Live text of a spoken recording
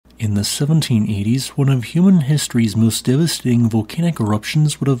In the 1780s, one of human history's most devastating volcanic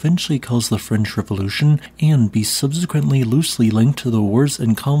eruptions would eventually cause the French Revolution and be subsequently loosely linked to the wars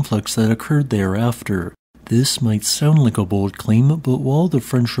and conflicts that occurred thereafter. This might sound like a bold claim, but while the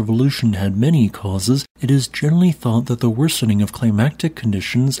French Revolution had many causes, it is generally thought that the worsening of climatic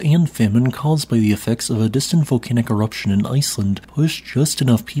conditions and famine caused by the effects of a distant volcanic eruption in Iceland pushed just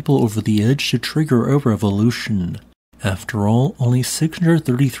enough people over the edge to trigger a revolution. After all, only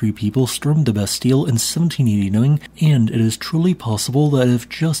 633 people stormed the Bastille in 1789, and it is truly possible that if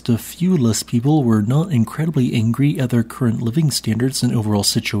just a few less people were not incredibly angry at their current living standards and overall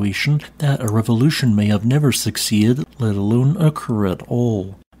situation, that a revolution may have never succeeded, let alone occur at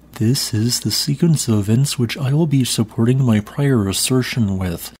all. This is the sequence of events which I will be supporting my prior assertion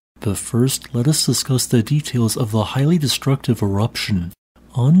with. But first, let us discuss the details of the highly destructive eruption.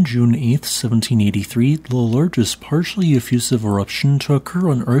 On June 8, 1783, the largest partially effusive eruption to occur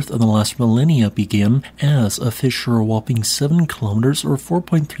on Earth in the last millennia began as a fissure a whopping 7 kilometers or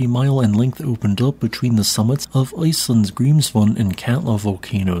 4.3 miles in length opened up between the summits of Iceland's Grímsvötn and Katla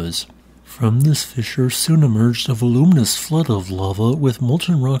volcanoes. From this fissure soon emerged a voluminous flood of lava, with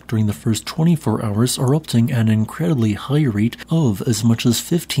molten rock during the first 24 hours erupting at an incredibly high rate of as much as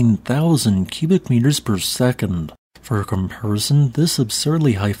 15,000 cubic meters per second. For comparison, this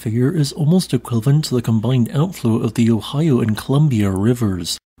absurdly high figure is almost equivalent to the combined outflow of the Ohio and Columbia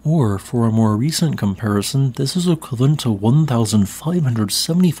rivers. Or, for a more recent comparison, this is equivalent to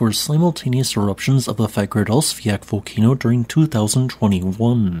 1,574 simultaneous eruptions of the Fagradalsfjall volcano during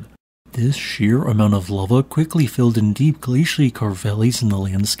 2021. This sheer amount of lava quickly filled in deep glacially carved valleys in the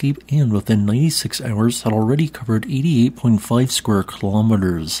landscape, and within 96 hours had already covered 88.5 square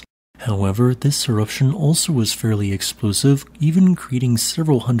kilometers. However, this eruption also was fairly explosive, even creating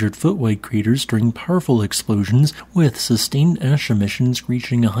several 100-foot wide craters during powerful explosions, with sustained ash emissions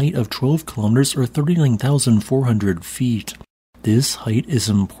reaching a height of 12 kilometers or 39,400 feet. This height is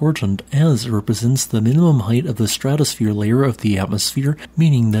important as it represents the minimum height of the stratosphere layer of the atmosphere,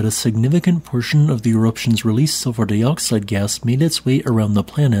 meaning that a significant portion of the eruption's released sulfur dioxide gas made its way around the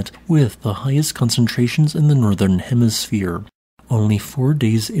planet, with the highest concentrations in the northern hemisphere. Only 4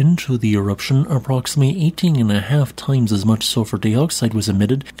 days into the eruption, approximately 18.5 times as much sulfur dioxide was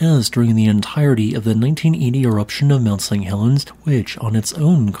emitted as during the entirety of the 1980 eruption of Mount St. Helens, which on its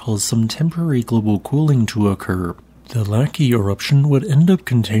own caused some temporary global cooling to occur. The Laki eruption would end up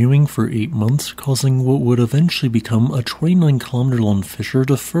continuing for 8 months, causing what would eventually become a 29-kilometer-long fissure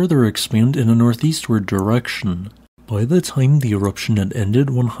to further expand in a northeastward direction. By the time the eruption had ended,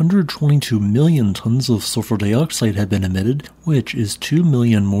 122 million tons of sulfur dioxide had been emitted, which is 2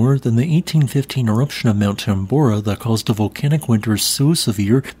 million more than the 1815 eruption of Mount Tambora that caused a volcanic winter so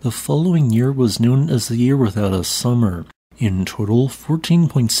severe the following year was known as the year without a summer. In total,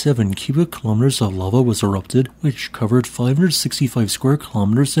 14.7 cubic kilometers of lava was erupted, which covered 565 square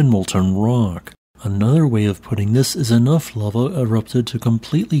kilometers in molten rock. Another way of putting this is enough lava erupted to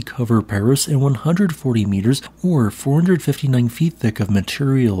completely cover Paris in 140 meters or 459 feet thick of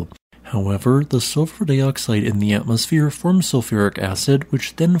material. However, the sulfur dioxide in the atmosphere formed sulfuric acid,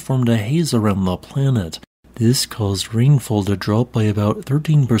 which then formed a haze around the planet. This caused rainfall to drop by about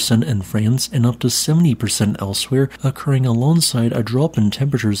 13% in France and up to 70% elsewhere, occurring alongside a drop in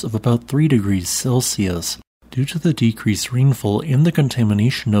temperatures of about 3 degrees Celsius. Due to the decreased rainfall and the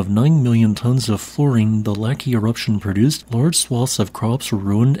contamination of 9 million tons of fluorine the Laki eruption produced, large swaths of crops were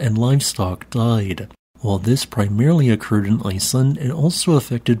ruined and livestock died. While this primarily occurred in Iceland, it also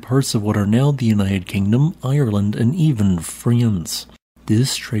affected parts of what are now the United Kingdom, Ireland, and even France.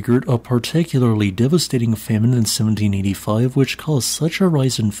 This triggered a particularly devastating famine in 1785, which caused such a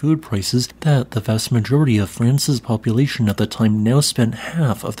rise in food prices that the vast majority of France's population at the time now spent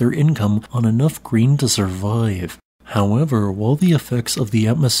half of their income on enough grain to survive. However, while the effects of the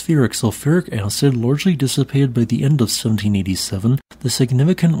atmospheric sulfuric acid largely dissipated by the end of 1787, the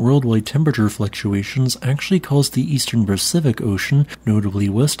significant worldwide temperature fluctuations actually caused the eastern Pacific Ocean, notably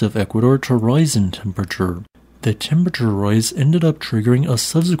west of Ecuador, to rise in temperature. The temperature rise ended up triggering a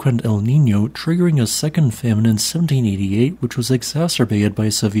subsequent El Niño, triggering a second famine in 1788, which was exacerbated by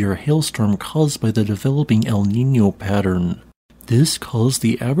a severe hailstorm caused by the developing El Niño pattern. This caused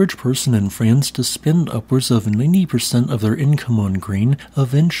the average person in France to spend upwards of 90% of their income on grain,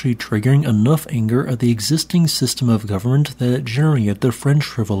 eventually triggering enough anger at the existing system of government that it generated the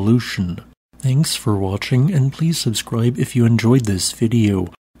French Revolution. Thanks for watching, and please subscribe if you enjoyed this video.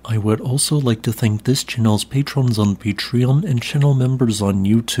 I would also like to thank this channel's patrons on Patreon and channel members on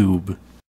YouTube.